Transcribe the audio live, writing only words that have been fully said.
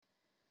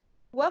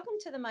Welcome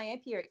to the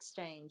Myopia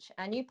Exchange,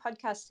 our new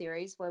podcast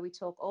series where we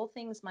talk all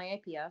things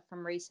myopia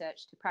from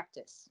research to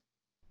practice.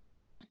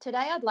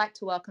 Today, I'd like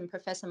to welcome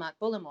Professor Mark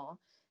Bullimore,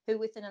 who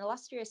with an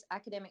illustrious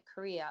academic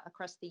career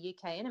across the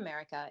UK and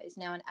America is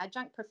now an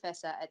adjunct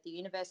professor at the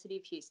University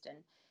of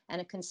Houston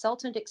and a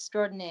consultant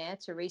extraordinaire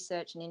to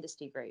research and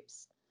industry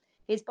groups.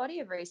 His body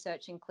of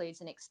research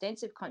includes an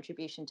extensive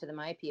contribution to the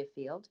myopia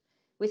field,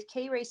 with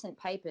key recent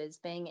papers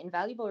being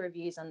invaluable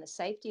reviews on the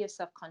safety of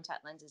soft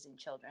contact lenses in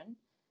children,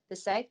 the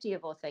safety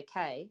of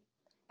ortho-K,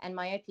 and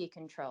myopia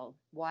control,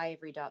 why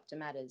every diopter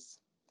matters.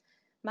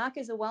 Mark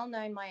is a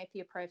well-known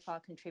myopia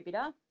profile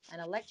contributor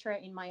and a lecturer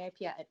in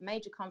myopia at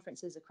major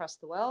conferences across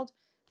the world,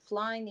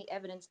 flying the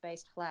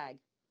evidence-based flag.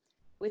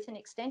 With an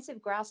extensive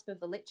grasp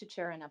of the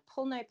literature and a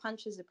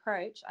pull-no-punches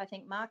approach, I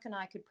think Mark and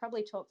I could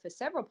probably talk for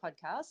several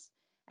podcasts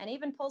and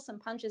even pull some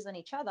punches on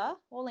each other,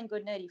 all in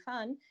good nerdy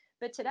fun.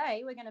 But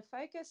today we're going to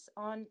focus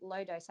on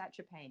low-dose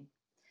atropine.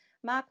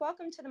 Mark,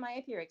 welcome to the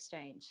Myopia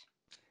Exchange.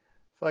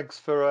 Thanks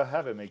for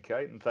having me,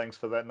 Kate, and thanks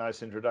for that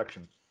nice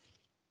introduction.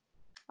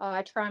 Oh,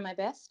 I try my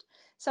best.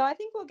 So I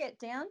think we'll get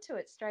down to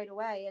it straight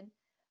away. And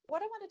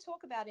what I want to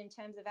talk about in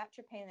terms of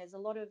atropine, there's a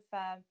lot of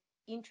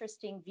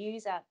interesting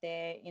views out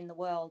there in the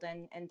world,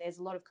 and there's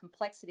a lot of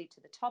complexity to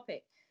the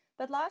topic.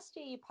 But last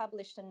year you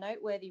published a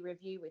noteworthy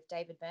review with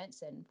David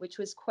Berntsen, which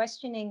was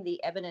questioning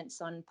the evidence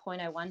on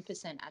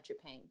 0.01%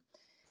 atropine.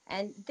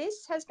 And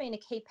this has been a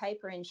key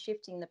paper in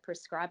shifting the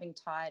prescribing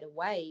tide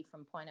away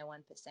from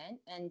 0.01%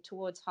 and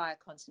towards higher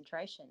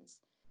concentrations.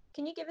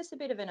 Can you give us a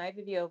bit of an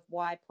overview of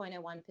why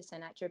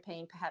 0.01%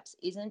 atropine perhaps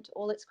isn't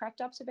all it's cracked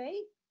up to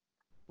be?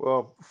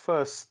 Well,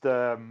 first,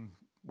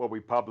 what we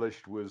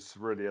published was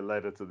really a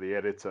letter to the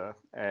editor,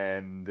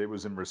 and it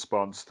was in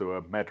response to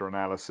a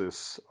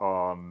meta-analysis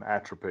on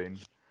atropine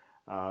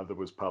that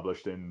was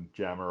published in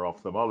JAMA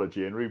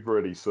Ophthalmology. And we've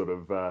really sort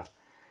of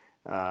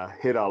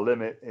hit our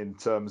limit in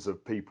terms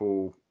of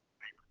people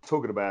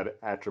talking about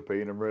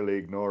atropine and really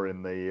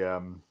ignoring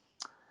the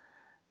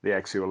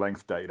axial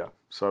length data.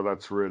 So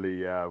that's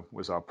really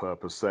was our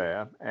purpose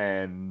there.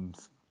 And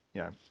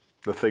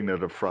the thing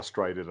that have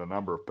frustrated a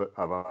number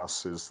of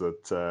us is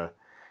that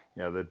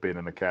there'd been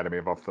an Academy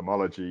of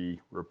Ophthalmology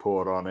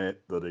report on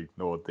it that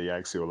ignored the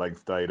axial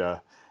length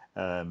data,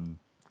 and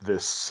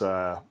this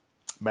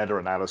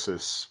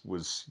meta-analysis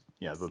was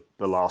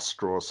the last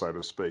straw, so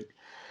to speak.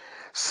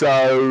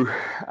 So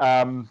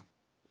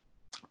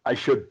I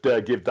should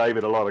give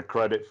David a lot of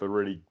credit for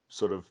really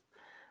sort of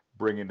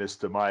bringing this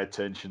to my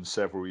attention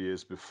several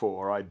years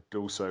before. I'd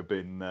also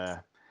been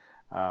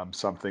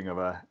something of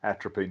an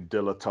atropine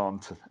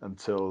dilettante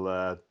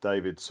until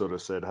David sort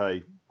of said,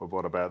 hey, well,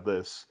 what about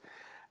this?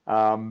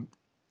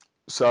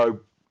 So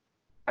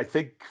I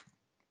think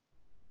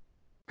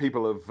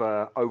people have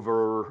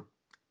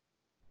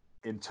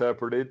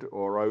over-interpreted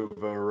or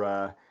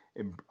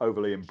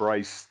overly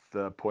embraced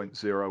the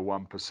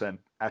 0.01%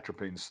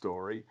 atropine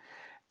story.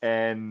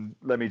 And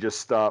let me just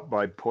start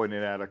by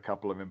pointing out a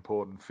couple of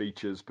important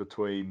features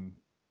between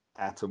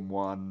ATOM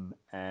 1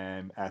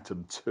 and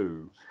ATOM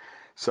 2.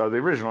 So the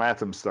original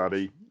ATOM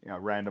study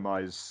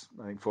randomized,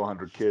 I think,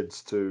 400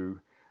 kids to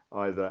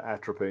either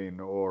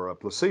atropine or a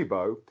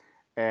placebo.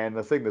 And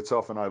the thing that's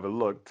often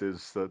overlooked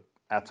is that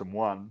ATOM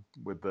 1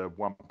 with the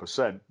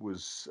 1%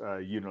 was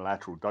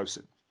unilateral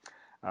dosing.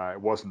 It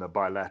wasn't a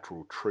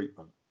bilateral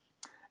treatment.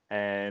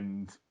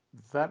 And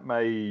that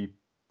may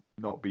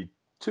not be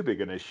too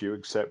big an issue,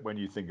 except when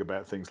you think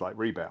about things like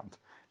rebound,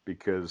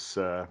 because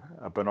a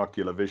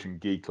binocular vision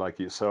geek like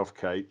yourself,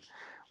 Kate,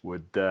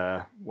 would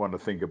want to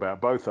think about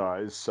both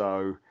eyes.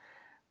 So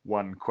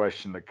one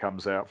question that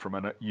comes out from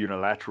a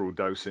unilateral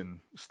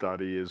dosing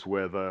study is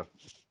whether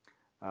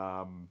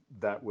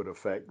that would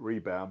affect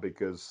rebound,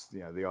 because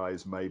the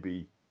eyes may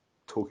be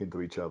talking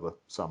to each other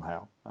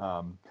somehow.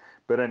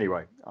 But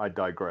anyway, I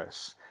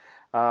digress.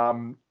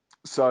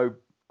 So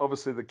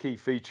obviously the key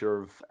feature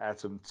of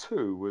ATOM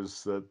 2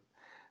 was that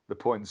the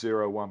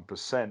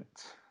 0.01%,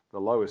 the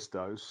lowest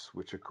dose,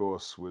 which of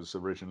course was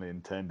originally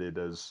intended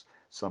as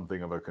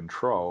something of a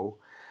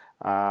control,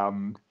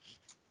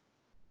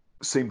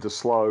 seemed to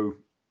slow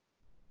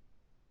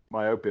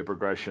myopia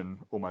progression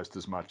almost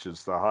as much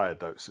as the higher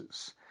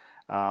doses.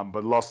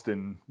 But lost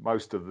in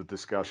most of the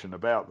discussion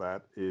about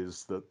that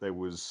is that there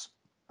was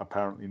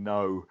apparently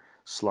no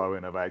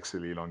slowing of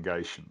axial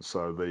elongation.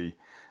 So the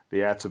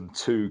ATOM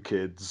 2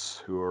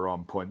 kids who are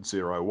on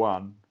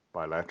 0.01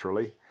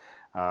 bilaterally,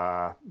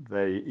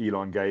 they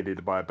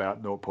elongated by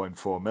about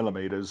 0.4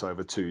 millimeters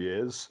over 2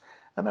 years.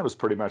 And that was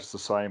pretty much the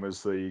same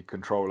as the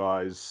control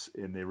eyes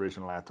in the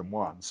original ATOM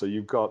 1. So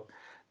you've got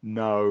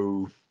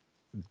no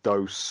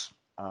dose,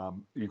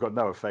 you've got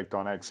no effect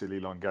on axial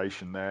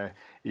elongation there,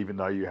 even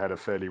though you had a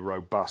fairly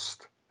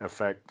robust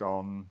effect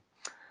on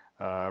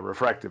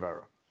refractive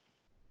error.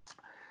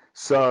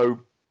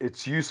 So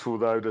it's useful,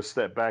 though, to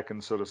step back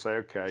and sort of say,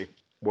 okay,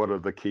 what are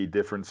the key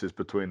differences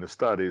between the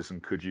studies,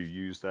 and could you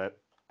use that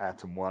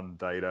ATOM 1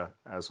 data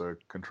as a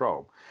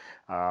control?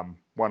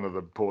 One of the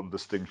important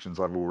distinctions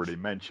I've already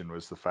mentioned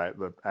was the fact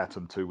that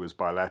ATOM 2 was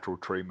bilateral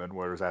treatment,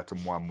 whereas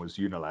ATOM 1 was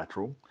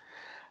unilateral.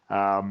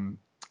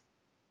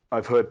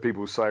 I've heard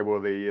people say, well,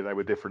 they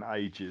were different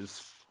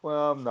ages.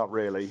 Well, not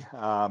really.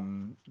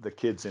 The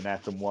kids in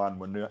Atom 1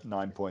 were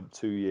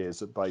 9.2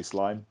 years at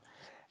baseline,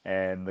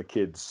 and the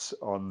kids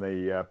on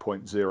the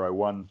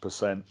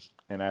 0.01%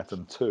 in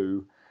Atom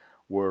 2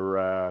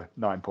 were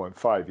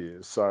 9.5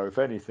 years. So if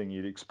anything,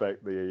 you'd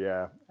expect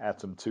the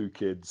Atom 2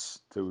 kids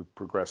to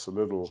progress a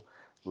little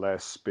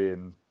less,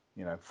 being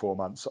 4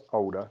 months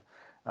older,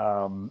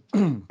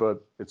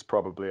 but it's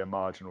probably a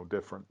marginal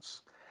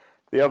difference.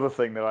 The other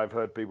thing that I've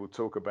heard people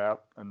talk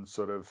about, and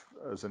sort of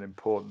as an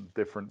important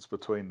difference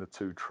between the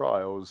two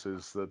trials,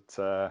 is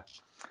that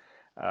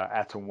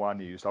Atom 1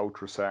 used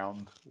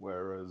ultrasound,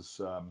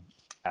 whereas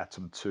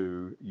Atom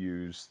 2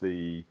 used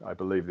I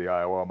believe the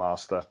IOL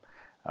master,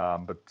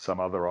 but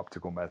some other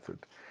optical method.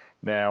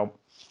 Now,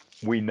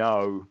 we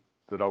know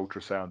that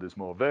ultrasound is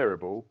more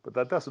variable, but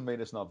that doesn't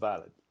mean it's not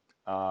valid.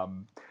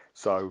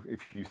 So if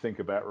you think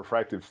about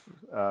refractive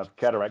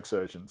cataract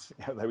surgeons,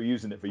 they were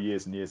using it for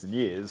years and years and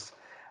years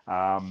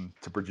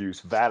to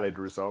produce valid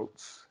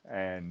results,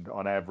 and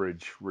on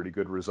average, really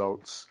good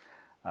results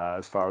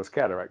as far as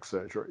cataract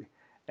surgery.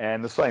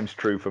 And the same is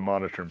true for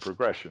monitoring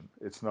progression.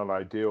 It's not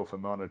ideal for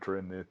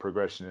monitoring the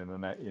progression in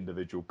an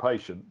individual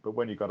patient, but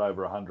when you've got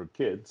over 100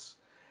 kids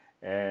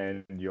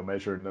and you're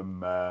measuring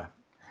them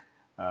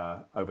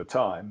over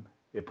time,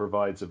 it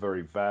provides a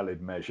very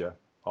valid measure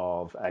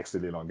of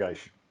axial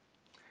elongation.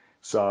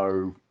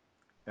 So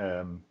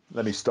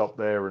let me stop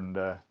there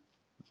and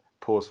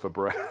pause for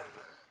breath.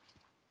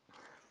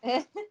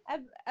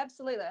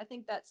 Absolutely. I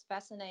think that's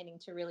fascinating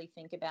to really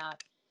think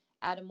about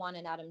Atom 1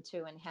 and Atom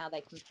 2 and how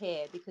they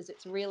compare, because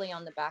it's really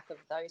on the back of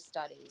those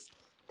studies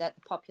that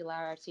the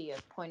popularity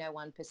of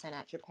 0.01%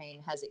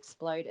 atropine has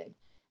exploded.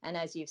 And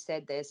as you've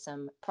said, there's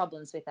some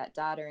problems with that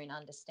data in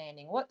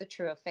understanding what the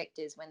true effect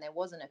is when there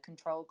wasn't a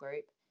control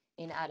group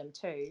in Atom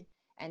 2,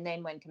 and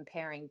then when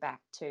comparing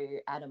back to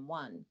Atom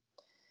 1.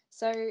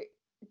 So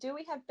do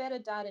we have better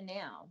data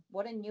now?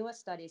 What are newer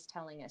studies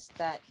telling us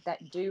that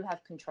do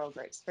have control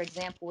groups? For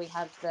example, we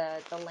have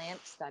the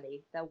LAMP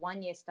study, the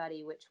 1-year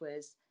study, which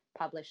was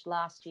published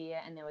last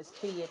year, and there was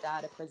 2-year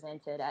data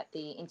presented at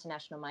the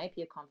International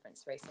Myopia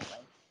Conference recently.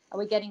 Are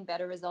we getting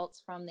better results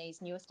from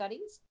these newer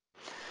studies?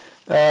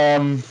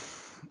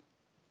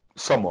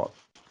 Somewhat.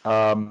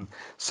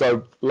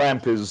 So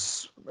LAMP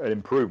is an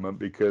improvement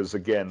because,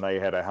 again, they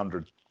had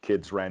 100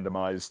 kids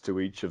randomized to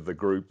each of the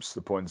groups,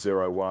 the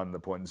 0.01, the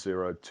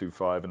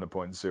 0.025, and the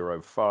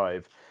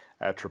 0.05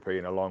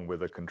 atropine, along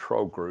with a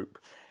control group.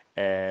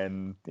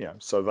 And,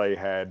 so they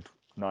had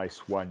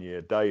nice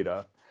 1-year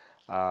data.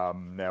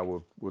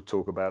 Now we'll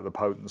talk about the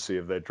potency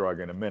of their drug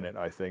in a minute,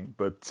 I think.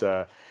 But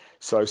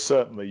so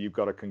certainly you've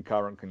got a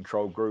concurrent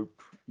control group.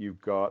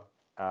 You've got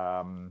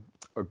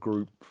a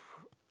group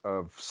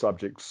of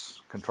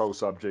subjects, control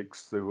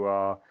subjects, who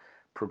are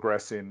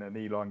progressing and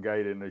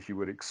elongating as you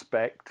would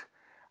expect.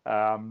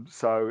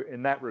 So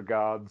in that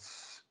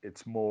regards,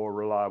 it's more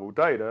reliable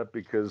data,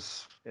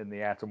 because in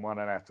the Atom 1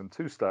 and Atom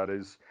 2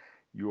 studies,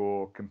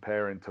 you're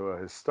comparing to a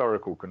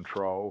historical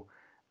control,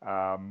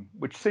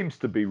 which seems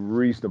to be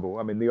reasonable.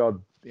 I mean, the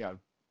odd,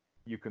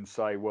 you can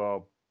say,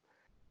 well,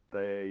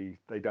 they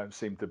don't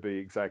seem to be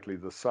exactly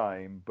the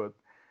same, but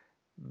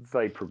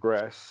they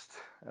progressed,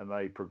 and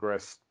they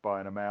progressed by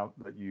an amount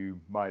that you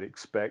might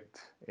expect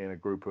in a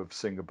group of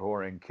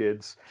Singaporean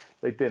kids.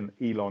 They didn't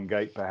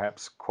elongate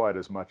perhaps quite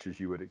as much as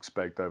you would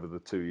expect over the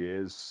 2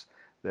 years.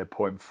 Their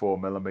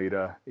 0.4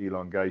 millimeter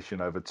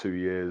elongation over 2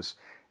 years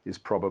is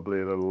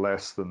probably a little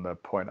less than the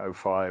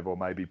 0.05 or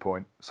maybe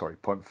 0.5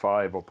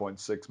 or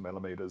 0.6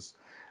 millimeters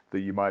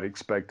that you might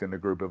expect in a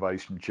group of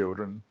Asian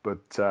children.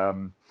 But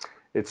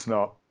it's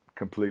not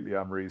completely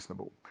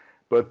unreasonable.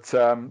 But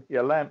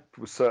LAMP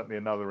was certainly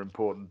another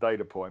important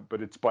data point, but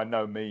it's by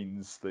no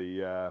means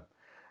the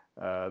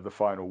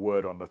final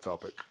word on the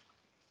topic.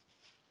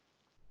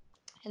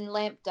 And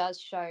LAMP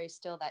does show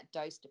still that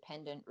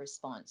dose-dependent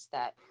response,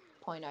 that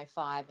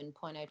 0.05 and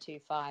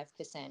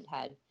 0.025%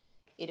 had,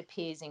 it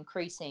appears,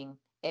 increasing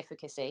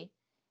efficacy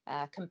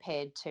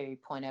compared to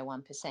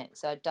 0.01%.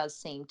 So it does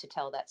seem to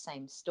tell that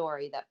same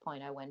story, that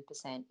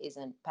 0.01%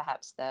 isn't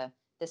perhaps the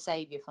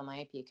savior for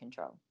myopia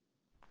control.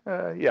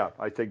 Yeah,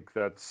 I think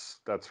that's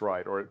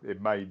right, or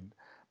it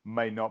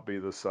may not be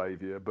the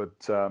savior,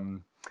 but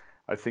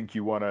I think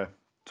you want to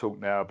talk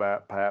now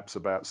perhaps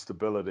about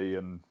stability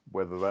and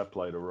whether that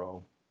played a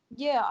role.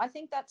 Yeah, I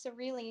think that's a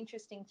really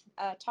interesting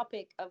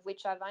topic, of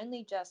which I've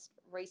only just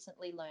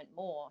recently learned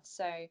more.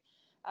 So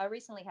I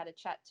recently had a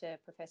chat to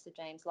Professor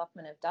James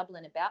Lockman of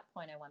Dublin about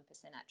 0.01%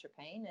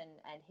 atropine,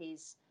 and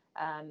he's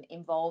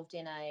involved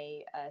in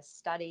a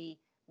study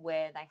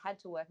where they had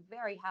to work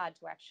very hard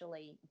to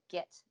actually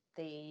get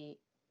the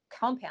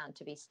compound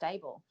to be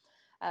stable.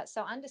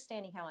 So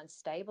understanding how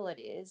unstable it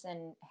is,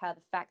 and how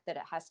the fact that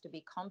it has to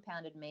be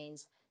compounded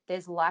means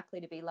there's likely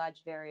to be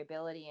large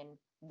variability in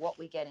what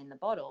we get in the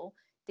bottle,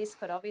 this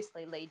could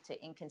obviously lead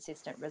to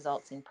inconsistent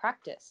results in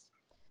practice.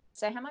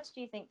 So how much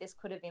do you think this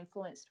could have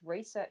influenced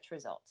research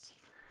results?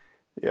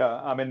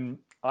 Yeah, I mean,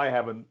 I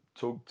haven't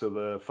talked to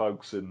the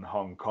folks in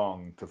Hong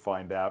Kong to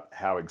find out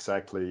how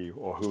exactly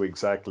or who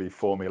exactly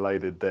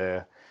formulated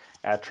their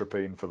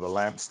atropine for the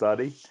LAMP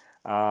study.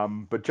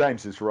 But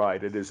James is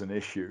right, it is an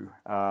issue.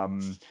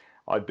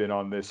 I've been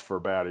on this for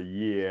about a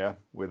year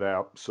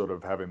without sort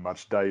of having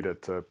much data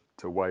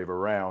to wave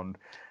around.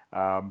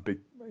 But,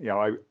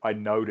 I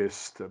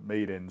noticed at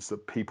meetings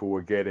that people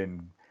were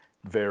getting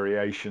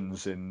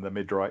variations in the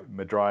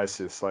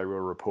mydriasis they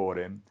were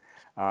reporting,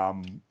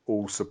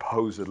 all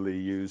supposedly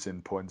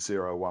using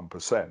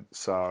 0.01%.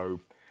 So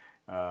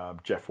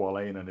Jeff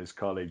Wallin and his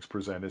colleagues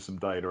presented some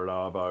data at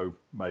ARVO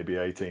maybe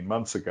 18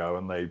 months ago,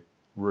 and they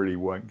really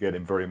weren't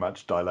getting very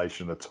much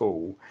dilation at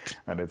all.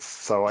 And it's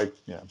so I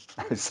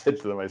said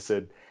to them, I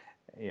said,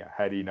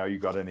 how do you know you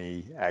got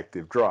any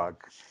active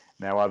drug?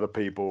 Now other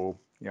people,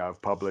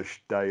 have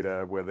published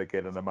data where they're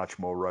getting a much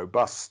more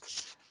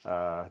robust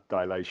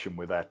dilation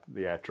with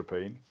the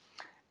atropine,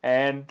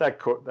 and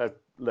that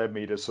led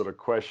me to sort of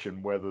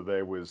question whether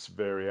there was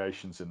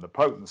variations in the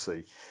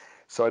potency.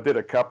 So I did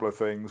a couple of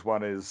things.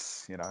 One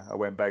is, I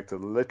went back to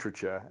the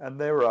literature, and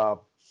there are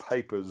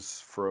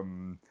papers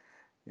from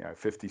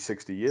 50,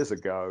 60 years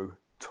ago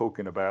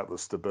talking about the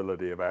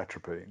stability of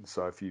atropine.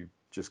 So if you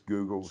just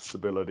Google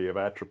stability of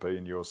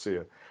atropine, you'll see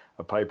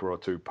a paper or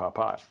two pop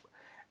up.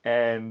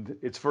 And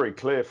it's very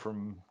clear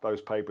from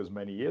those papers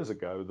many years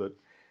ago that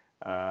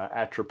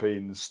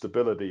atropine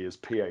stability is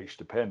pH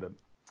dependent.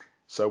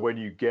 So when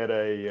you get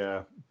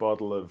a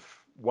bottle of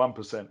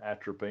 1%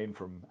 atropine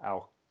from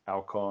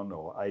Alcon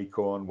or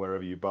Acorn,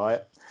 wherever you buy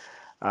it,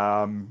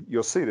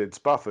 you'll see that it's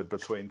buffered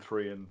between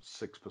 3 and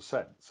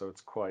 6%. So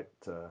it's quite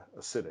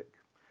acidic.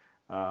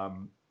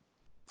 On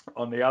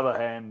the other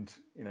hand,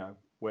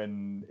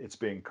 when it's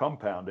being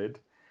compounded,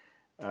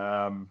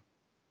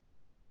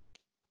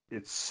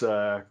 it's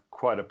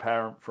quite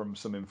apparent from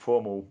some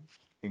informal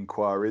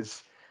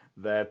inquiries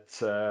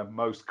that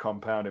most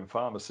compounding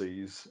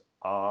pharmacies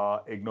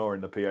are ignoring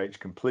the pH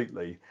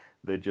completely.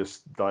 They're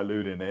just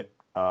diluting it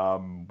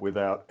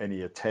without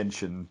any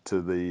attention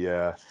to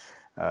the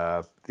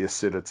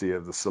acidity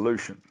of the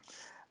solution.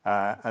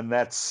 And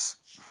that's,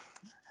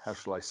 how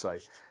shall I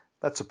say,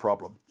 that's a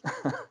problem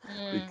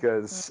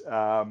because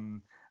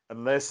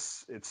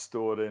unless it's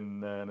stored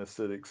in an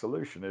acidic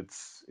solution,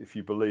 if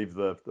you believe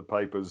the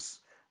papers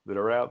that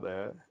are out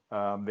there,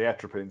 the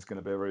atropine is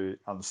going to be very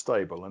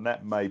unstable, and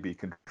that may be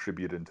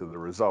contributing to the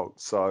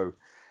results. So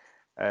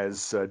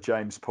as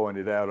James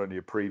pointed out on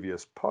your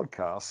previous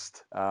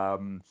podcast,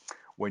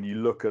 when you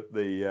look at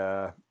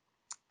the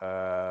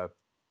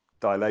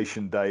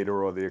dilation data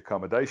or the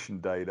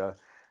accommodation data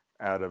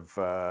out of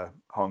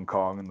Hong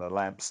Kong and the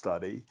LAMP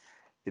study,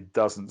 it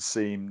doesn't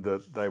seem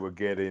that they were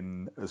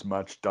getting as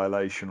much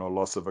dilation or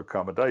loss of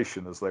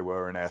accommodation as they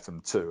were in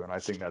ATOM2. And I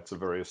think that's a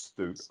very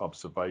astute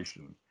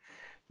observation.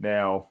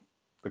 Now,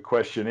 the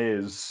question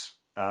is,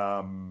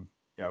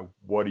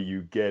 what do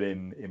you get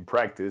in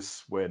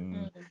practice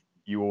when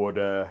you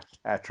order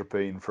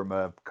atropine from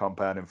a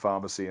compounding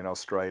pharmacy in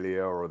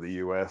Australia or the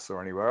US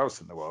or anywhere else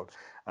in the world?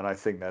 And I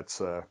think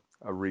that's a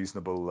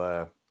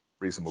reasonable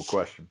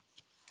question.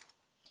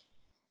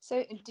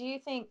 So do you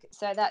think,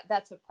 so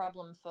that's a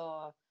problem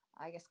for,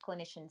 I guess,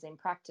 clinicians in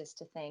practice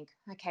to think,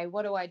 okay,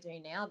 what do I do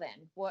now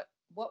then? What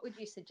would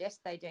you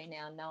suggest they do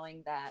now,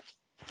 knowing that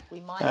we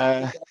might not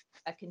be getting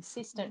a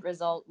consistent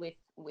result with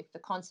the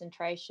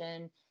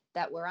concentration,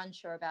 that we're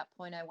unsure about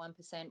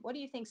 0.01%? What do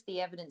you think is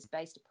the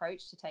evidence-based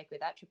approach to take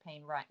with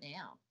atropine right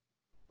now?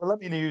 Well, let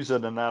me use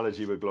an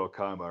analogy with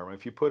glaucoma. I mean,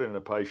 if you put in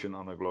a patient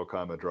on a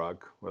glaucoma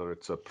drug, whether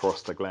it's a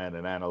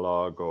prostaglandin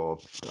analog or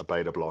a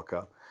beta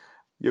blocker,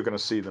 you're going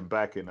to see them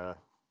back in a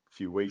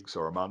few weeks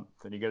or a month,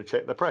 and you're going to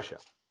check their pressure.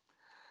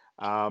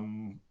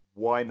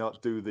 Why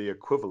not do the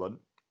equivalent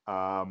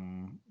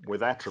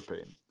with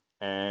atropine?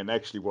 And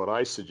actually, what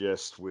I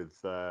suggest with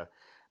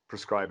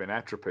prescribing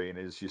atropine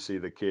is you see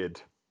the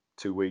kid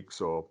 2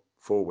 weeks or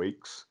 4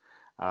 weeks,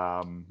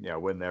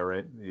 when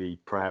they're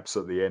perhaps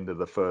at the end of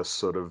the first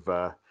sort of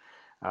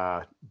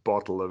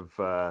bottle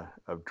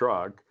of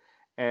drug.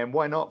 And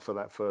why not for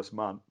that first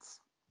month,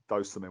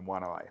 dose them in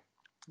one eye?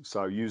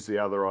 So use the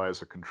other eye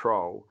as a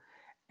control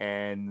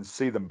and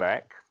see them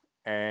back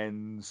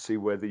and see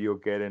whether you're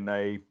getting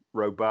a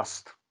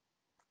robust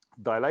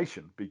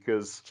dilation,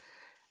 because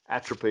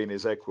atropine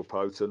is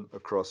equipotent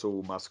across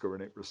all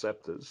muscarinic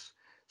receptors.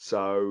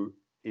 So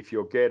if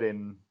you're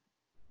getting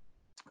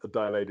a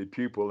dilated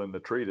pupil in the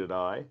treated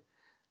eye,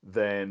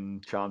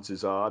 then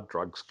chances are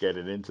drugs get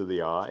it into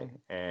the eye,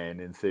 and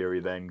in theory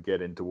then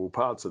get into all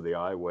parts of the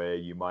eye where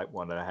you might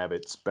want to have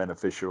its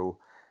beneficial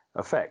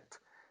effect.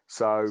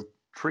 So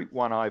treat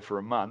one eye for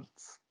a month,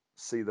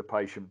 see the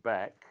patient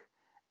back,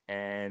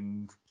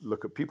 and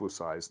look at pupil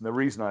size. And the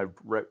reason I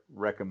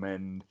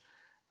recommend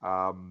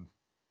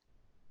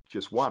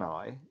just one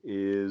eye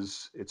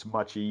is it's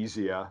much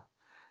easier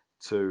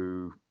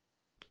to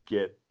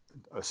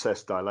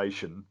assess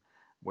dilation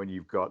when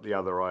you've got the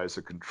other eye as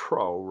a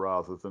control,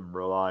 rather than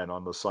relying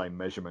on the same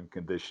measurement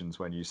conditions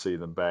when you see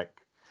them back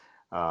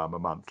a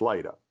month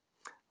later.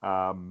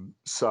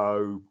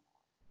 So,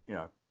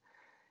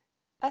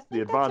 I The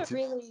think that's a advantage,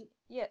 really,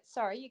 yeah,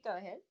 sorry, you go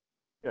ahead.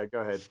 yeah, go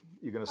ahead.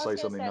 You're going to I was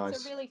say going to something say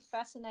it's a nice. really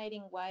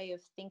fascinating way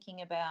of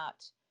thinking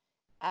about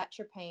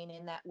atropine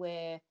in that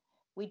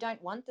we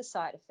don't want the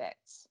side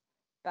effects.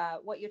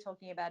 But what you're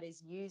talking about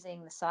is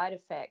using the side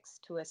effects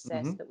to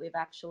assess Hmm. that we've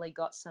actually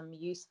got some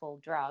useful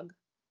drug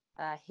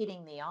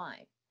hitting the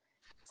eye.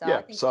 So I Yeah.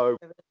 think that's So, a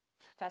really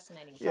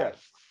fascinating yeah.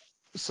 approach.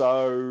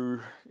 So,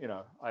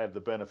 I have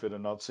the benefit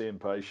of not seeing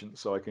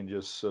patients, so I can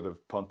just sort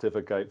of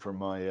pontificate from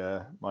my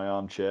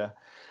armchair.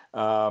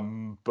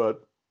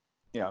 But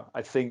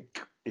I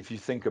think if you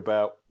think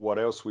about what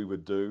else we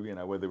would do,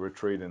 whether we're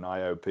treating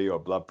IOP or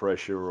blood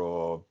pressure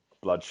or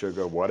blood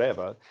sugar,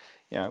 whatever,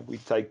 we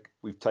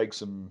take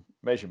some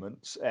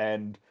measurements,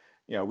 and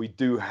we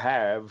do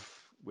have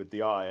with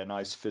the eye a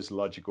nice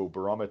physiological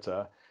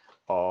barometer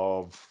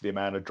of the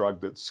amount of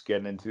drug that's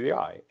getting into the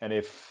eye. And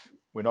if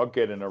we're not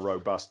getting a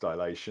robust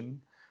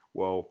dilation,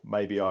 well,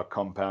 maybe our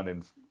compound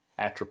in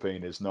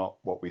atropine is not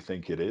what we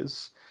think it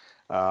is.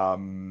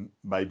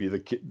 Maybe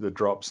the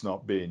drop's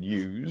not being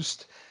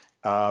used.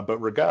 But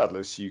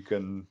regardless, you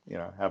can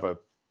have a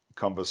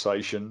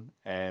conversation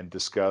and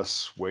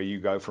discuss where you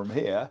go from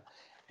here,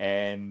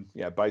 and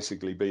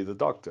basically be the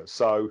doctor.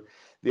 So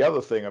the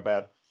other thing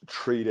about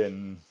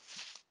treating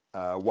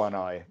one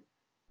eye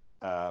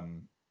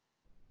um,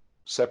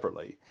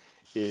 separately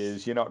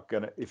is you're not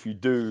going to, if you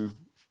do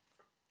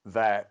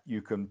that,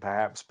 you can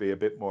perhaps be a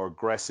bit more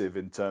aggressive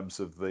in terms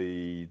of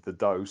the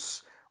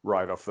dose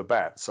right off the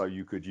bat. So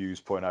you could use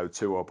zero point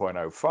zero 0.02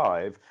 or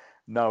 0.05,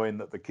 knowing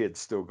that the kid's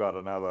still got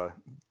another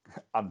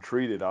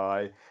untreated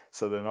eye,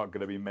 so they're not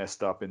going to be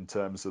messed up in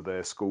terms of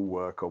their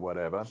schoolwork or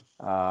whatever.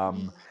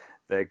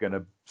 They're going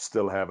to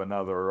still have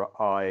another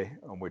eye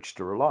on which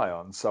to rely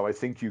on. So I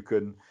think you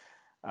can,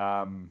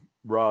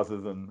 rather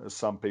than, as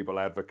some people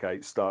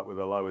advocate, start with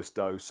the lowest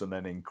dose and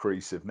then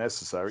increase if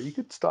necessary, you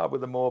could start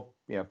with a more,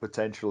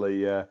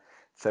 potentially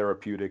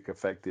therapeutic,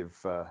 effective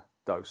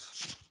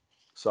dose.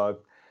 So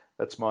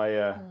that's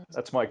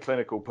my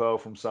clinical pearl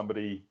from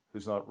somebody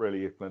who's not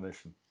really a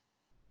clinician.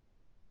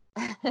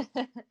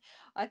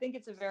 I think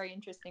it's a very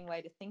interesting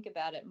way to think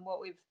about it. And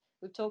what we've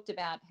talked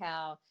about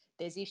how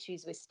there's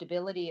issues with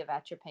stability of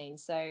atropine.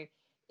 So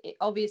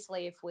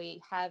obviously, if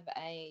we have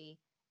a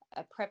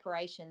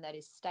preparation that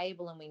is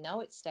stable and we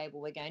know it's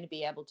stable, we're going to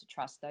be able to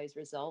trust those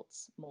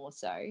results more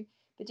so.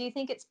 But do you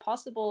think it's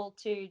possible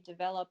to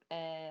develop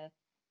a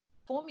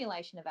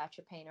formulation of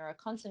atropine or a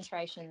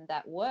concentration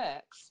that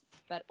works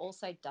but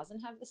also doesn't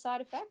have the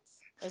side effects?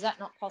 Or is that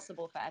not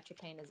possible for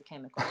atropine as a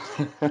chemical?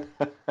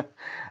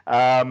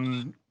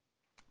 um,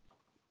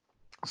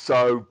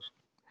 so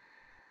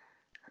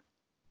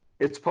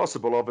it's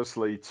possible,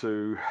 obviously,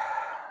 to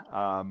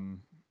um,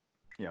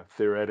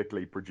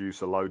 theoretically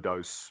produce a low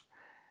dose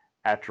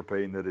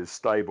atropine that is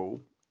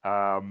stable.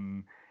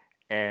 And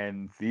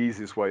the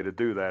easiest way to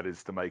do that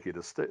is to make it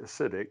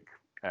acidic.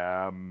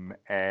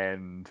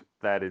 And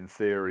that, in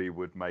theory,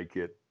 would make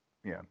it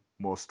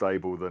more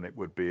stable than it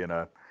would be in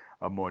a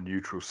more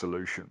neutral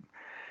solution.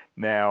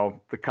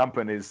 Now, the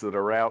companies that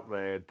are out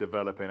there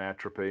developing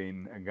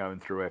atropine and going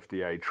through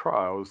FDA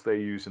trials, they're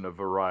using a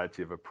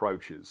variety of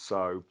approaches.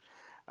 So,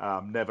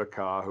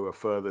 Nevicar, who are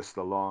furthest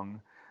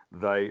along,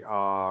 they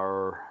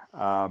are,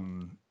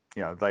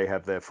 they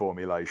have their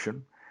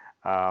formulation.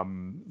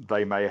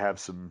 They may have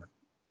some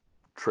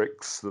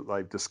tricks that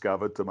they've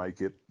discovered to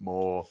make it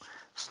more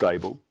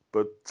stable,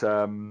 but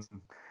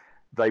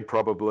they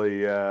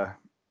probably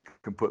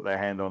can put their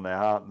hand on their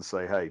heart and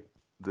say, hey,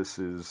 this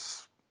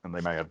is, and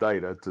they may have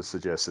data to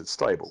suggest it's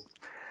stable.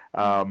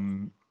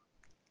 Um,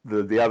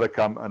 another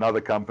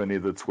company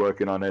that's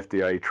working on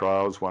FDA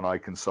trials, one I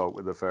consult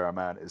with a fair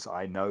amount, is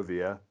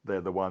Inovia.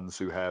 They're the ones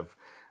who have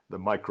the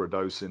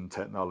microdosing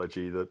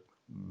technology that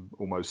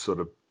almost sort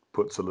of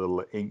puts a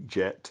little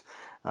inkjet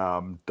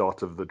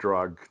dot of the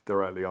drug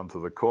directly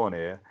onto the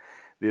cornea.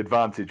 The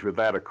advantage with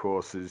that, of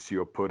course, is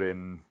you're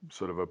putting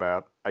sort of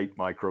about 8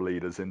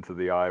 microliters into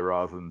the eye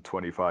rather than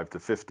 25 to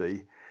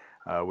 50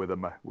 with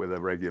a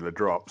regular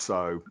drop.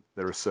 So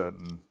there are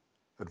certain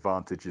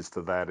advantages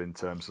to that in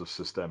terms of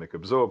systemic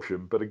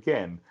absorption. But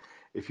again,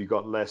 if you've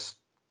got less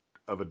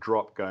of a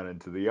drop going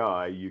into the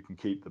eye, you can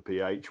keep the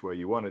pH where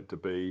you want it to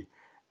be,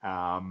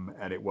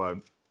 and it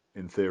won't,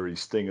 in theory,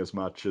 sting as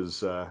much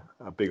as a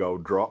big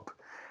old drop.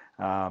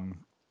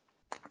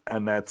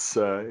 And that's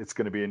it's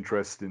going to be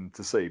interesting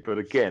to see. But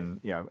again,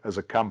 as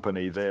a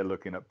company, they're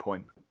looking at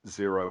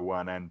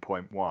 0.01 and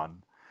 0.1.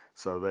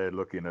 So they're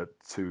looking at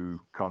two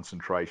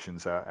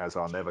concentrations as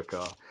our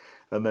Nevicar.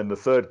 And then the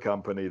third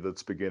company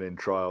that's beginning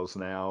trials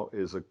now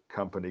is a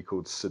company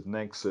called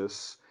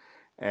Sidnexis,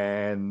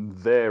 and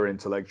their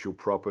intellectual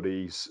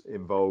properties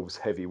involves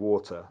heavy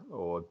water,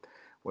 or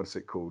what's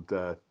it called,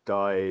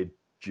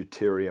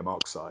 deuterium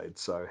oxide.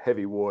 So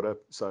heavy water,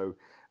 so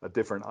a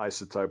different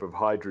isotope of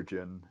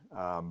hydrogen,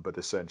 but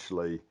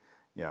essentially,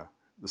 the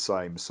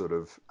same sort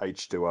of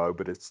H2O,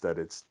 but it's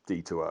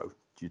D2O,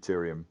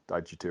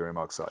 deuterium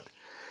oxide.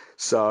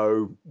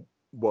 So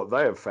what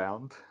they have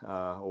found,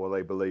 or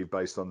they believe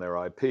based on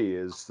their IP,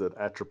 is that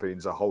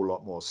atropine's a whole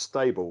lot more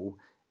stable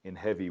in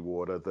heavy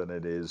water than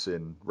it is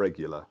in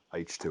regular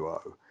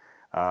H2O.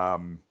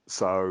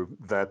 So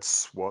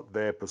that's what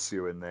they're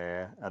pursuing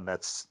there, and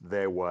that's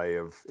their way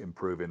of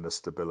improving the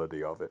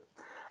stability of it.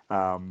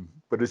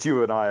 But as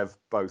you and I have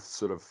both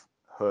sort of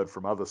heard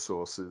from other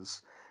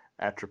sources,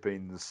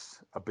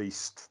 atropine's a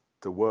beast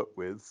to work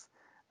with.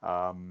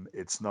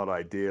 It's not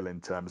ideal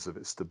in terms of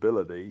its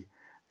stability,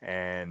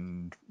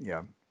 and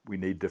we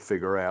need to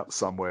figure out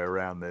somewhere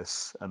around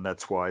this, and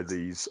that's why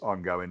these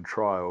ongoing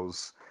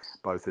trials,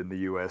 both in the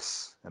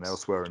US and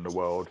elsewhere in the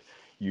world,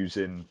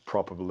 using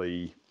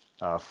properly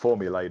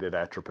formulated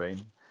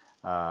atropine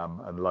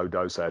and low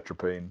dose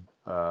atropine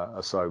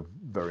are so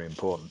very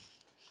important.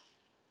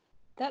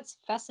 That's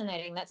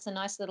fascinating. That's a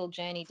nice little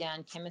journey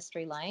down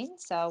chemistry lane.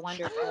 So I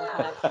wonder if we'll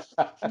have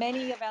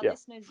many of our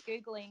listeners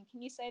Googling.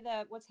 Can you say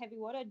what's heavy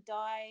water?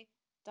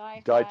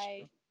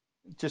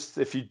 Just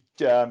if you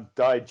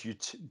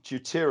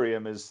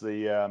deuterium is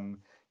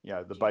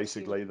the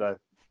basically the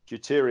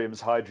deuterium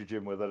is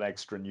hydrogen with an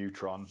extra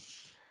neutron.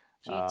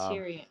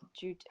 Deuterium.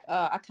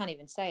 I can't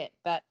even say it,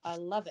 but I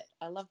love it.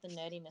 I love the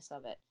nerdiness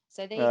of it.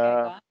 So there you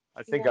go, guys.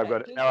 I think I've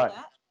got it. Google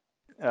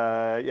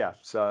that. Yeah.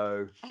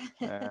 So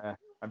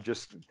I'm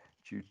just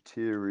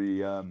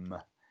deuterium.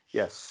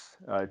 Yes,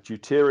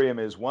 deuterium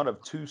is one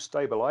of two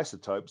stable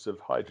isotopes of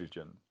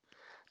hydrogen.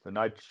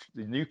 The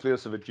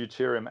nucleus of a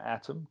deuterium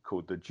atom,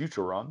 called the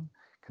deuteron,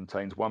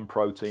 contains one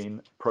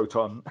proton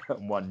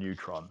and one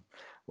neutron,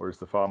 whereas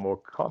the far more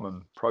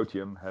common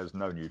protium has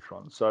no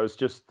neutrons. So it's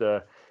just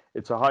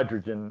it's a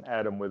hydrogen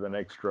atom with an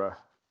extra,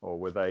 or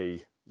with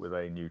a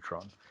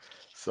neutron.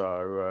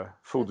 So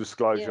full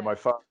disclosure, my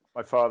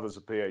father's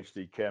a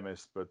PhD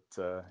chemist, but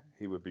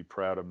he would be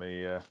proud of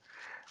me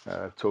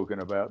talking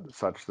about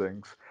such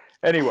things.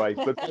 Anyway,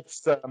 but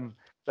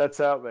that's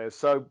out there.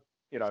 So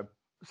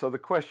so the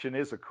question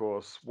is, of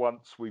course,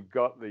 once we've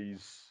got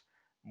these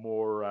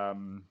more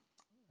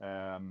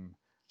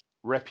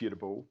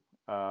reputable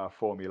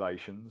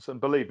formulations, and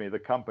believe me, the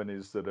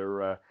companies that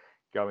are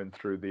going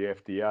through the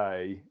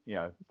FDA,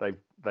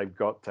 they've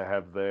got to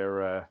have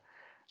their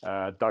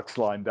ducks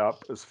lined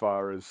up as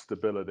far as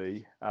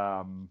stability,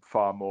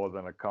 far more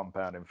than a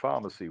compound in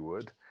pharmacy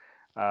would.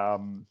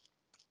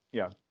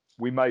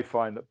 We may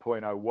find that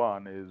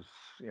 0.01 is,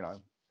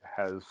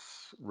 has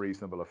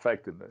reasonable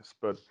effectiveness,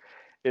 but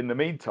in the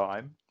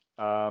meantime,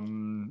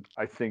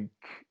 I think,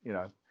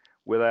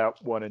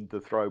 without wanting to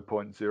throw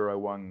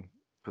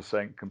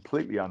 0.01%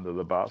 completely under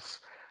the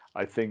bus,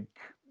 I think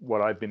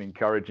what I've been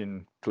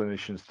encouraging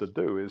clinicians to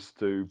do is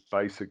to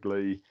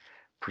basically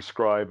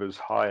prescribe as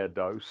high a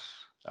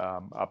dose,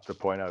 up to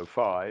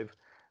 0.05,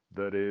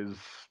 that is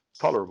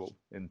tolerable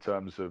in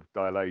terms of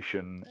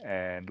dilation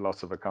and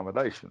loss of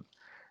accommodation.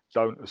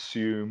 Don't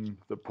assume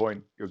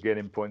you're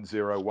getting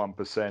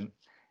 0.01%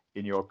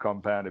 in your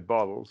compounded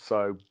bottle.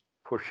 So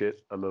push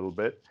it a little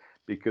bit,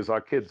 because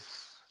our kids,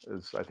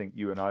 as I think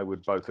you and I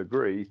would both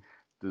agree,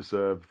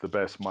 deserve the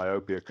best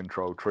myopia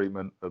control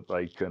treatment that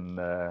they can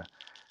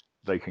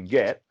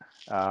get.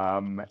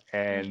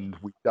 And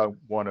we don't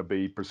want to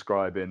be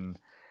prescribing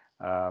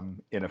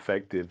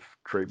ineffective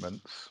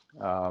treatments,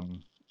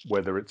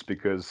 whether it's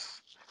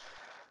because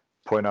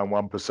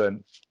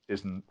 0.01%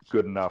 isn't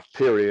good enough,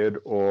 period,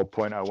 or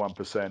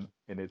 0.01%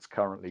 in its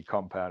currently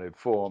compounded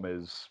form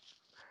is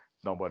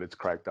not what it's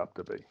cracked up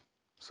to be.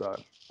 So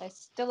there's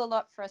still a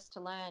lot for us to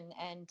learn,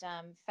 and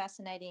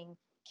fascinating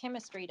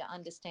chemistry to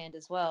understand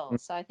as well.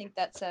 So I think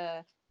that's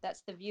the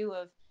view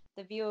of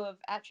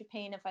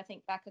atropine. If I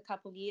think back a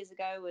couple of years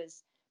ago,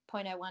 was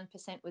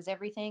 0.01% was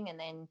everything, and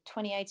then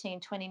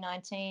 2018,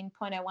 2019,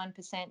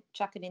 0.01%,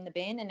 chuck it in the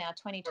bin, and now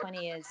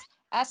 2020 is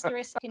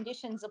asterisk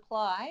conditions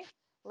apply.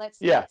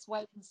 Let's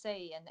wait and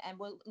see, and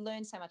we'll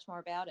learn so much more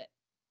about it.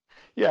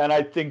 Yeah, and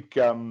I think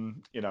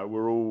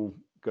we're all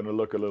going to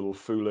look a little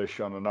foolish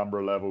on a number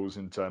of levels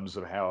in terms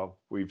of how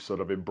we've sort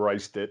of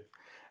embraced it.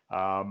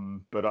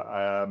 But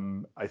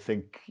I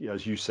think,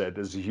 as you said,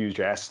 there's a huge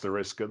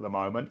asterisk at the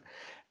moment.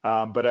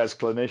 But as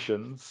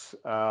clinicians,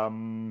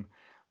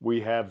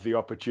 we have the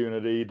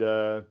opportunity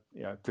to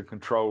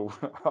control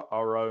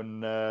our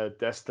own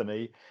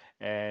destiny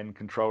and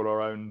control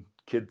our own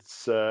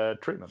kids'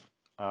 treatment.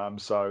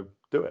 So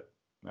do it.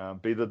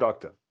 Be the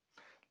doctor.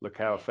 Look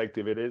how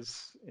effective it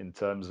is in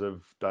terms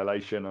of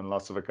dilation and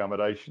loss of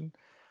accommodation.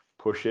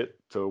 Push it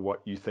to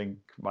what you think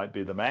might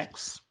be the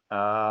max,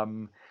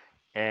 and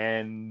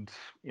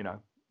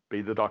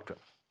be the doctor.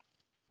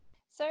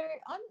 So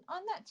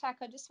on that tack,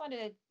 I just want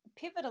to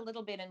pivot a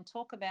little bit and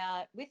talk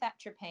about, with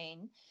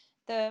atropine,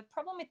 the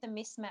problem with the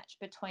mismatch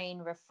between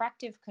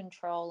refractive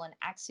control and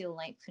axial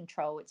length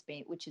control,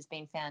 which has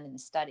been found in the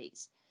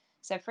studies.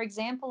 So, for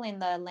example, in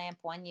the LAMP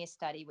 1-year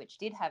study, which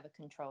did have a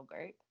control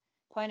group,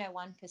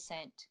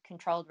 0.01%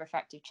 controlled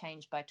refractive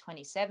change by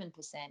 27%,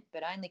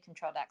 but only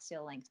controlled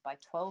axial length by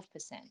 12%.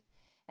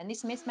 And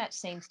this mismatch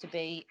seems to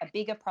be a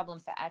bigger problem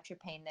for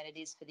atropine than it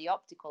is for the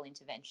optical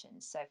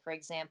interventions. So, for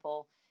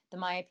example, the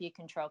myopia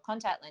control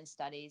contact lens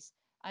studies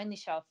only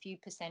show a few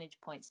percentage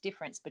points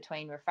difference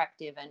between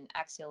refractive and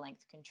axial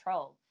length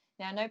control.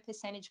 Now, no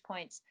percentage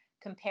points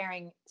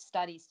comparing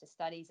studies to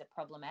studies are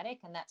problematic,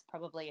 and that's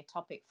probably a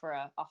topic for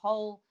a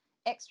whole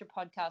extra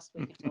podcast.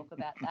 We could talk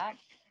about that.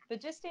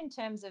 But just in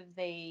terms of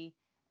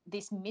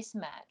this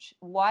mismatch,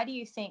 why do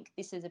you think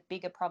this is a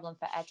bigger problem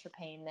for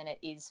atropine than it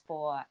is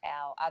for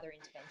our other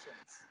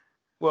interventions?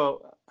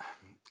 Well,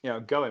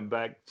 going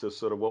back to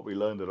sort of what we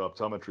learned at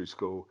optometry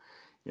school,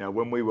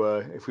 if we were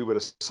a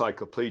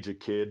cycloplegic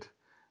kid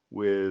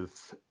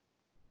with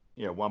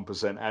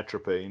 1%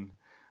 atropine,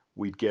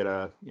 we'd get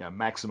a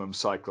maximum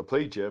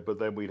cycloplegia, but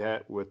then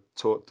we're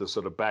taught to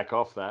sort of back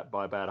off that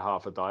by about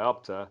half a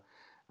diopter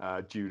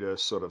due to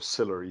sort of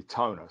ciliary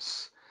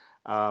tonus.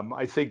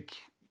 I think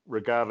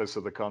regardless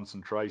of the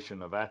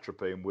concentration of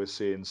atropine, we're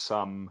seeing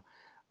some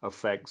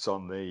effects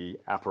on the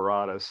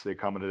apparatus, the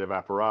accommodative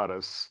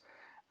apparatus,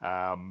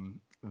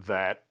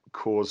 that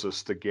cause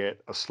us to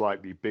get a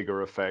slightly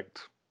bigger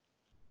effect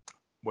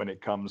when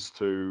it comes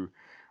to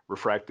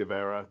refractive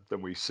error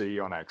than we see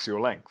on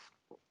axial length.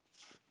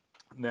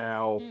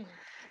 Now,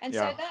 and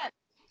so that,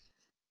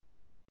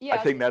 I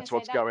think that's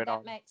what's going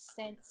on. That makes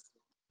sense.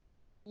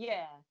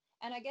 Yeah.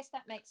 And I guess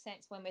that makes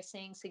sense when we're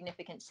seeing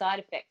significant side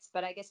effects.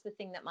 But I guess the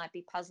thing that might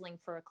be puzzling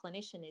for a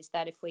clinician is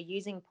that if we're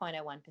using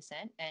 0.01%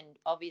 and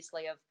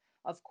obviously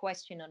of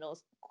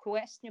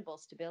questionable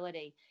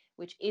stability,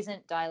 which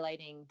isn't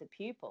dilating the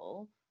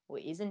pupil or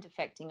isn't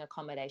affecting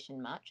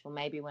accommodation much, or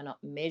maybe we're not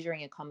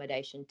measuring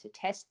accommodation to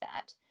test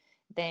that,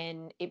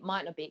 then it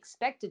might not be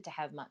expected to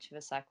have much of a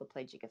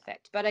cycloplegic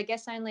effect. But I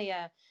guess only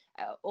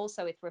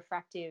also with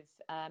refractive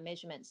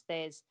measurements,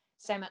 there's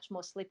so much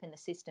more slip in the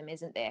system,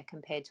 isn't there,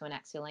 compared to an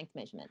axial length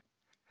measurement?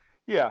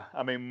 Yeah,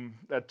 I mean,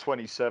 that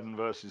 27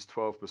 versus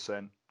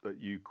 12% that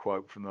you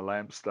quote from the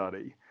LAMP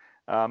study,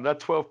 that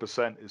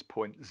 12% is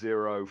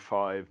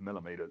 0.05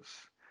 millimeters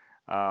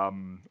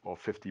or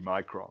 50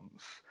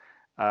 microns.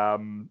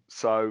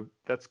 So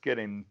that's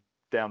getting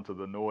down to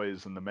the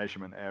noise and the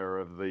measurement error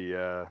of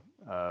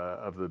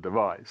the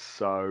device.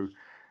 So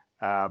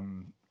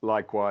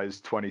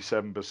likewise,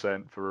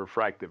 27% for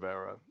refractive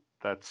error.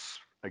 That's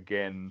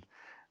again,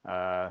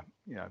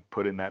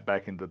 putting that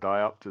back into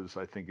diopters,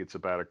 I think it's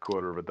about a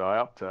quarter of a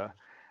diopter.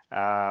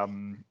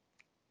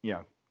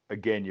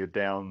 Again, you're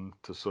down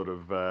to sort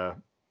of the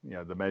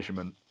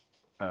measurement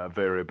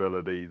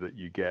variability that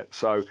you get.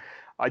 So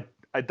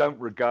I don't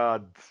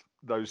regard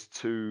those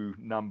two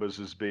numbers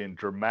as being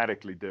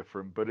dramatically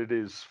different, but it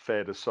is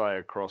fair to say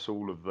across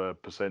all of the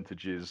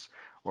percentages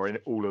or in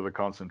all of the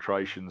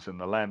concentrations in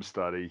the LAMP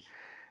study,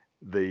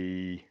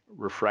 the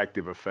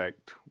refractive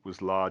effect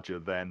was larger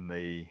than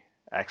the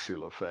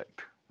axial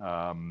effect.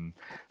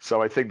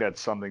 So I think that's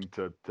something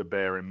to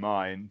bear in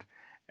mind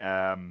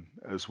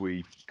as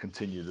we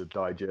continue to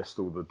digest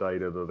all the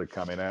data that are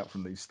coming out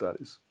from these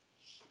studies.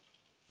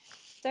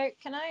 So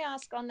can I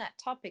ask on that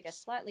topic a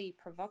slightly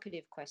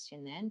provocative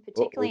question then,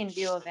 particularly in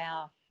view of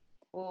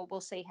we'll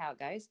see how it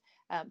goes,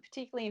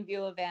 particularly in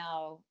view of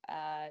our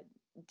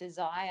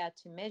desire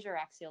to measure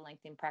axial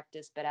length in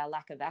practice, but our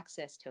lack of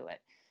access to it.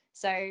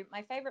 So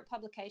my favorite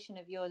publication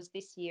of yours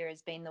this year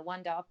has been the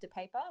one diopter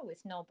paper with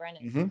Noel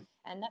Brennan. Mm-hmm.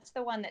 And that's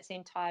the one that's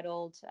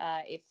entitled,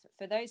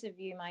 for those of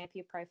you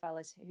myopia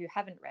profilers who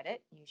haven't read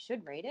it, you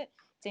should read it.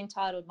 It's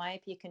entitled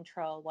Myopia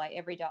Control, Why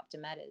Every Diopter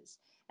Matters.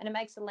 And it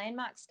makes a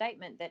landmark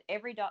statement that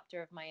every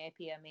diopter of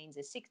myopia means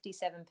a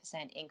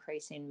 67%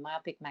 increase in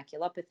myopic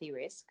maculopathy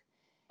risk,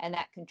 and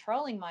that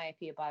controlling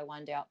myopia by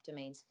one diopter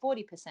means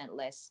 40%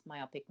 less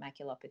myopic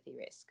maculopathy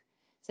risk.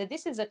 So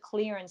this is a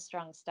clear and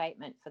strong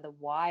statement for the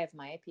why of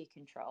myopia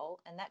control,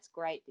 and that's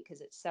great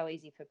because it's so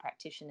easy for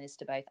practitioners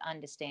to both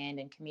understand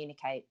and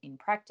communicate in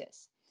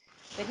practice.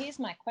 But here's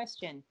my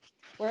question.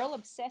 We're all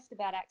obsessed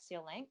about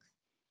axial length,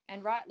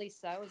 and rightly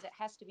so, as it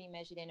has to be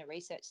measured in a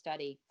research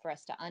study for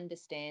us to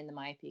understand the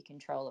myopia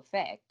control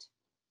effect.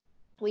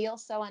 We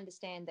also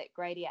understand that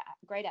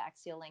greater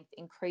axial length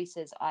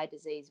increases eye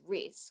disease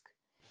risk.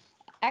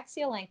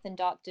 Axial length and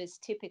diopters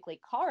typically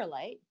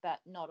correlate, but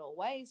not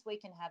always. We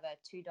can have a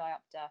 2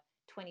 diopter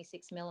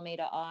 26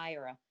 millimeter eye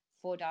or a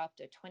 4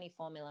 diopter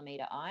 24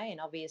 millimeter eye,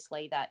 and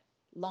obviously that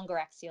longer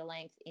axial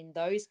length in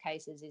those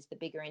cases is the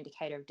bigger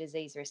indicator of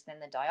disease risk than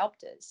the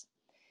diopters.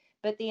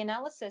 But the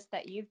analysis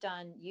that you've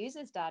done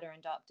uses data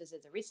and diopters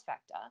as a risk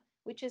factor,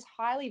 which is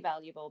highly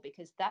valuable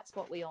because that's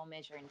what we all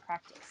measure in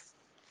practice.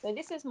 So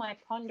this is my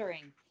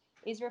pondering.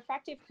 Is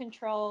refractive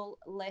control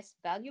less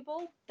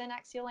valuable than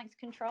axial length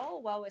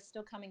control while we're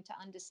still coming to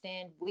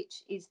understand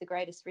which is the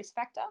greatest risk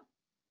factor?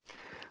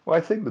 Well,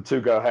 I think the two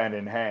go hand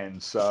in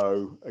hand.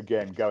 So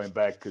again, going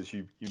back, because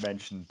you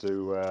mentioned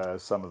to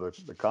some of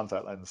the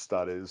contact lens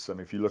studies,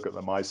 and if you look at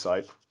the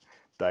MySight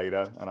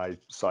data, and I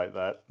cite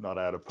that not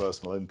out of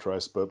personal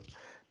interest, but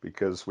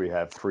because we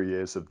have 3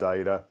 years of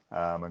data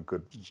and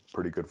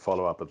pretty good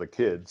follow-up of the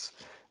kids,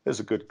 there's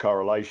a good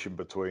correlation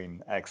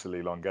between axial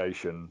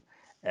elongation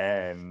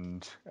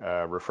and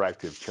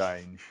refractive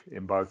change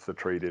in both the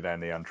treated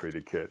and the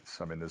untreated kids.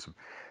 I mean,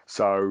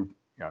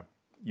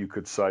 you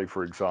could say,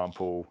 for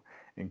example,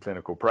 in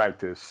clinical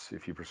practice,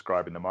 if you're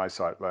prescribing the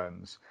MySight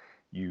lens,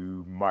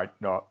 you might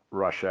not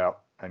rush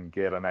out and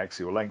get an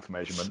axial length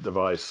measurement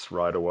device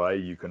right away,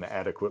 you can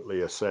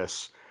adequately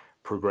assess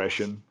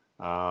progression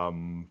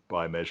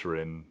by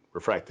measuring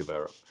refractive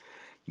error.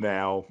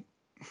 Now,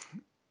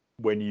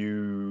 when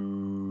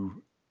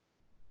you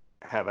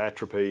have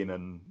atropine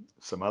and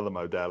some other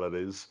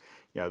modalities,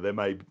 there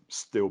may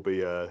still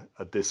be a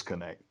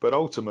disconnect, but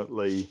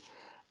ultimately,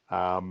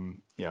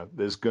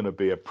 there's going to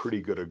be a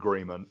pretty good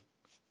agreement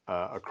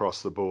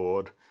across the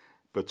board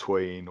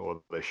between,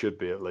 or there should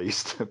be at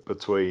least,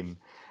 between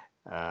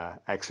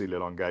axial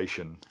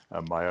elongation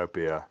and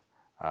myopia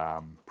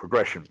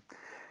progression.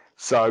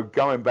 So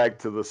going back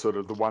to the sort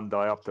of the one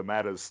diopter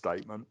matters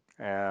statement,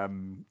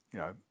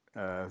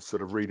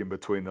 sort of reading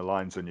between the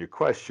lines on your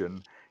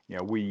question,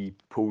 we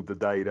pulled the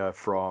data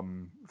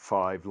from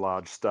 5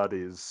 large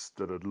studies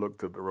that had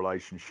looked at the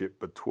relationship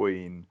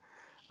between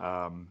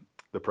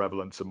the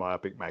prevalence of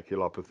myopic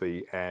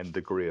maculopathy and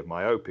degree of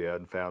myopia,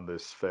 and found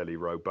this fairly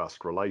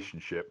robust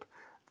relationship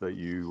that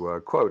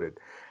you quoted.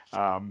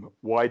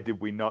 Why did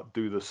we not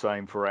do the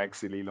same for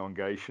axial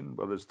elongation?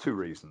 Well, there's 2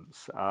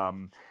 reasons.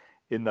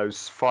 In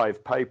those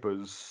 5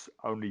 papers,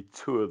 only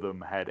 2 of them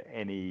had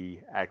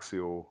any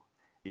axial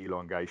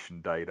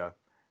elongation data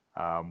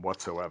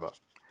whatsoever.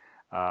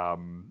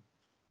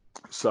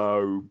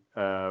 So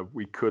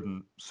we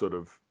couldn't sort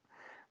of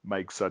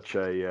make such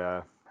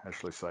a, how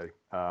shall I say,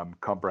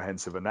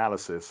 comprehensive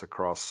analysis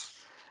across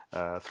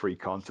 3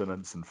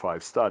 continents and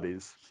 5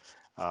 studies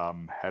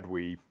had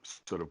we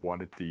sort of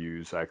wanted to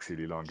use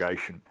axial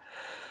elongation.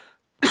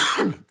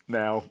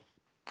 Now,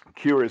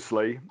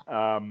 curiously,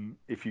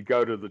 if you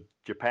go to the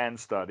Japan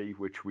study,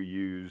 which we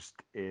used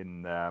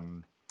in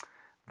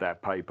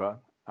that paper,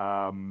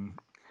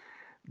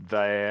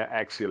 their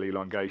axial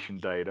elongation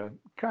data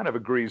kind of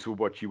agrees with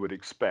what you would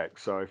expect.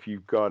 So if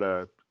you've got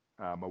a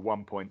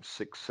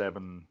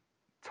 1.67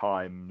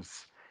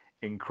 times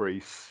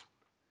increase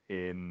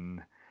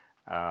in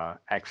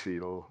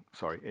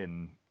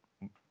in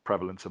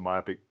prevalence of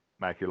myopic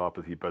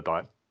maculopathy per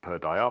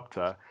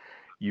diopter,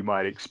 you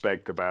might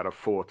expect about a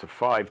 4 to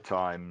 5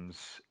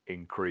 times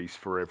increase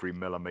for every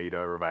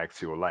millimeter of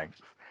axial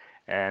length.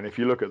 And if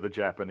you look at the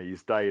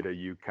Japanese data,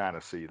 you kind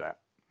of see that.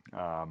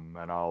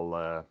 And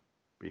I'll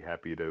be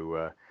happy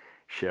to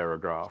share a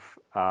graph.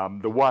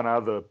 The one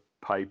other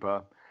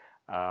paper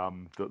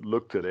that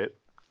looked at it,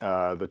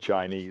 the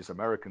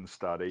Chinese-American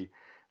study,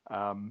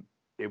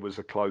 it was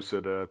a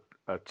closer to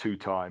a 2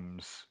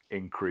 times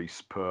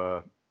increase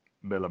per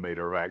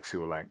millimeter of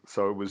axial length.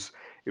 So it was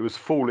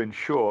falling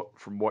short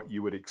from what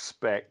you would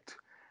expect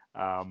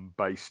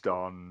based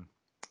on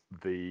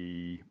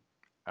the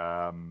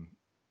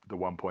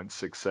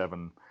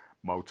 1.67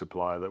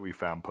 multiplier that we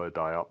found per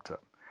diopter.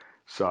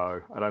 So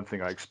I don't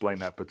think I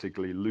explained that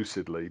particularly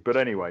lucidly. But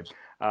anyway,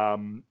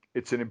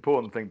 it's an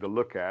important thing to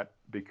look at,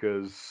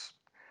 because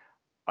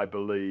I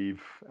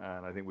believe,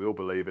 and I think we all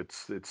believe,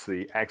 it's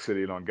the axial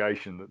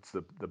elongation that's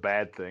the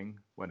bad thing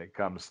when it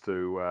comes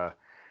to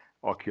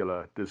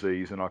ocular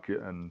disease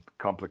and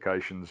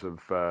complications of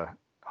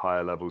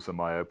higher levels of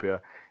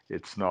myopia.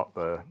 It's not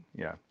the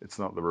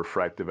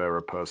refractive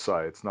error per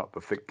se. It's not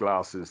the thick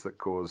glasses that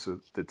cause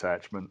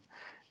detachment.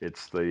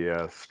 It's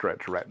the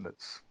stretched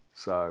retinas.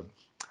 So,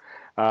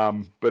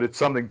 but it's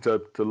something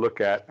to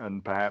look at,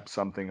 and perhaps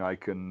something I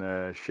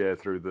can share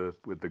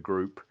with the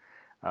group.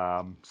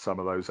 Some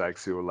of those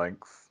axial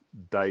length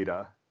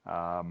data,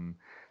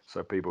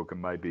 so people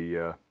can maybe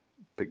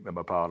pick them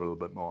apart a little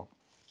bit more.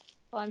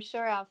 Well, I'm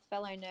sure our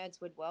fellow nerds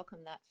would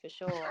welcome that for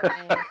sure.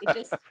 And it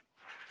just,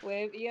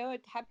 we're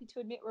happy to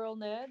admit we're all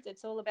nerds.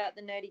 It's all about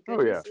the nerdy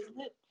goodness,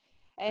 isn't it?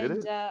 And it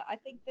is. I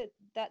think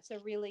that's a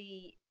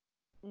really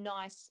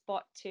nice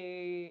spot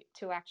to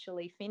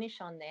actually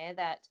finish on there,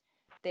 that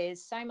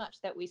there's so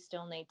much that we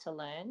still need to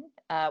learn,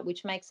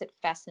 which makes it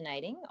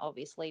fascinating,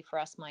 obviously, for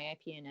us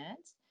myopia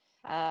nerds.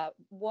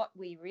 What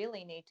we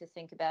really need to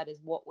think about is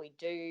what we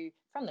do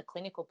from the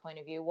clinical point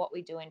of view, what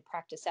we do in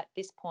practice at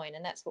this point.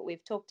 And that's what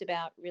we've talked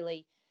about,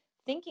 really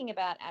thinking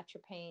about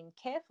atropine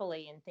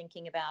carefully, and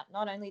thinking about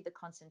not only the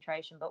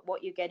concentration, but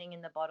what you're getting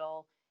in the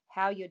bottle,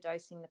 how you're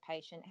dosing the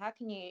patient, how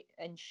can you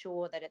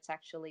ensure that it's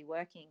actually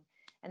working.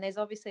 And there's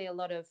obviously a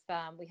lot of,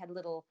 we had a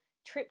little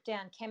trip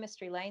down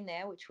chemistry lane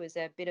there, which was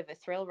a bit of a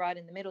thrill right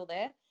in the middle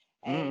there.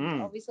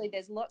 And obviously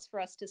there's lots for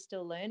us to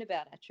still learn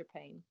about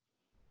atropine.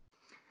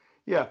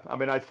 Yeah, I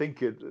mean, I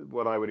think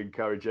what I would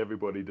encourage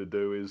everybody to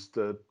do is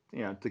to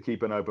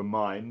keep an open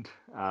mind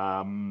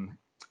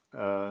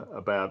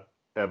about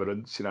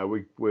evidence.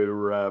 We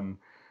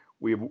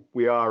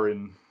are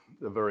in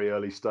the very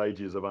early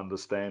stages of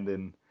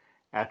understanding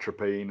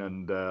atropine,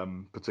 and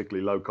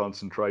particularly low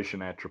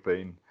concentration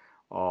atropine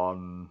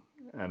and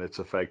its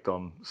effect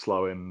on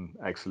slowing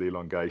axial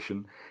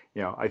elongation.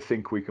 I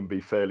think we can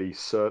be fairly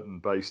certain,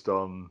 based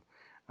on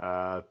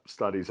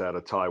studies out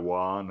of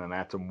Taiwan and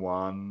Atom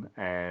One,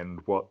 and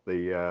what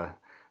the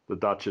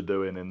Dutch are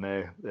doing in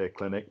their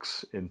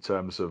clinics in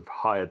terms of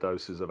higher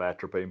doses of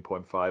atropine,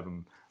 0.5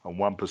 and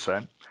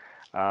 1%.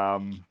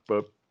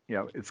 But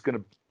it's going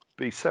to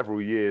be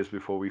several years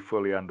before we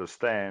fully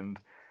understand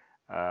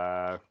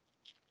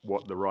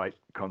what the right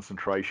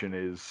concentration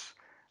is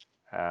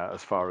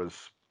as far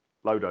as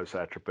low dose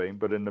atropine.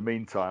 But in the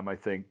meantime, I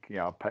think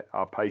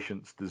our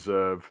patients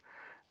deserve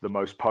the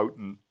most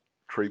potent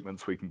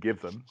treatments we can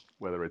give them,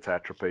 whether it's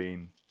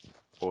atropine,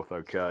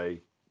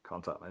 ortho-K,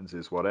 contact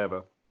lenses,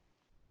 whatever.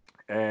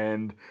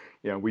 And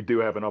we do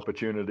have an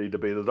opportunity to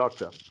be the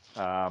doctor,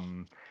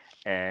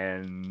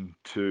 and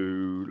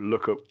to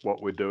look at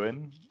what we're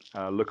doing,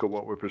 look at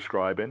what we're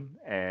prescribing,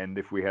 and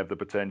if we have the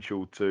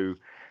potential to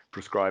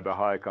prescribe a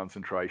higher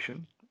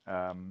concentration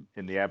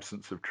in the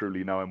absence of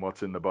truly knowing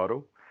what's in the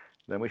bottle,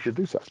 then we should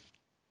do so.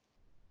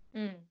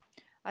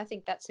 I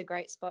think that's a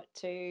great spot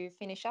to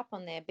finish up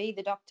on there. Be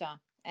the doctor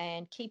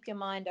and keep your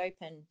mind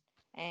open,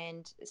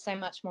 and so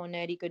much more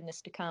nerdy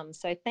goodness to come.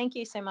 So thank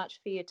you so much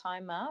for your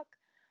time, Mark.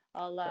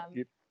 I'll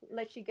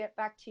let you get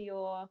back to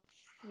your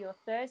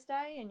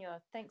Thursday and your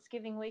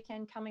Thanksgiving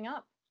weekend coming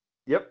up.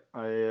 Yep,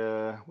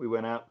 we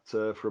went out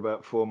for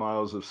about 4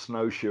 miles of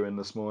snowshoeing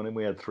this morning.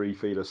 We had 3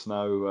 feet of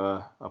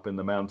snow up in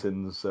the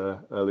mountains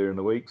earlier in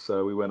the week,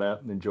 so we went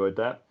out and enjoyed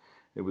that.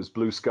 It was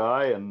blue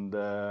sky, and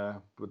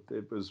but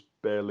it was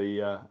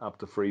barely up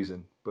to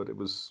freezing, but it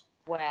was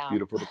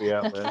beautiful to be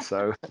out there.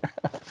 So,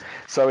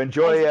 so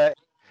enjoy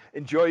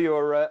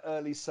your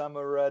early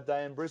summer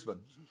day in Brisbane.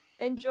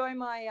 Enjoy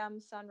my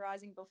sun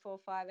rising before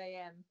 5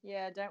 a.m.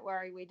 Yeah, don't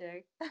worry, we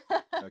do.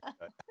 Okay.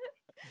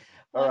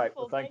 All right.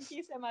 Wonderful. Well, thanks. Thank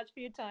you so much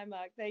for your time,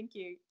 Mark. Thank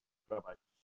you. Bye-bye.